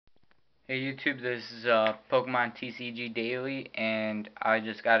Hey YouTube, this is Pokemon TCG Daily, and I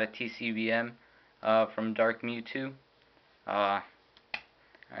just got a TCBM from Darkmewtw0. Alright,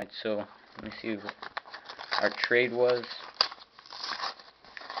 so let me see what our trade was.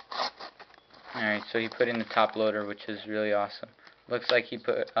 Alright, so he put in the top loader, which is really awesome. Looks like he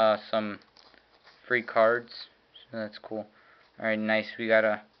put some free cards, so that's cool. Alright, nice. We got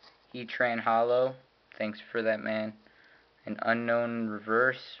a Heatran Hollow. Thanks for that, man. An Unknown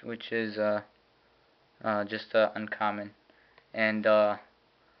Reverse, which is just uncommon, and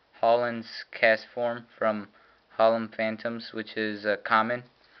Holland's Cast Form from Holland Phantoms, which is common.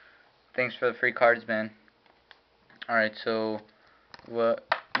 Thanks for the free cards, man. Alright, so what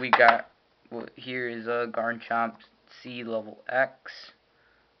we got here is a Garchomp C level X.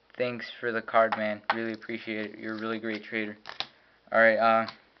 Thanks for the card, man. Really appreciate it. You're a really great trader. Alright,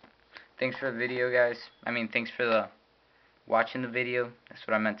 thanks for the video, guys. Thanks for the watching the video. That's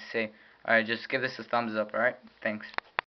what I meant to say. Alright, just give this a thumbs up, alright? Thanks.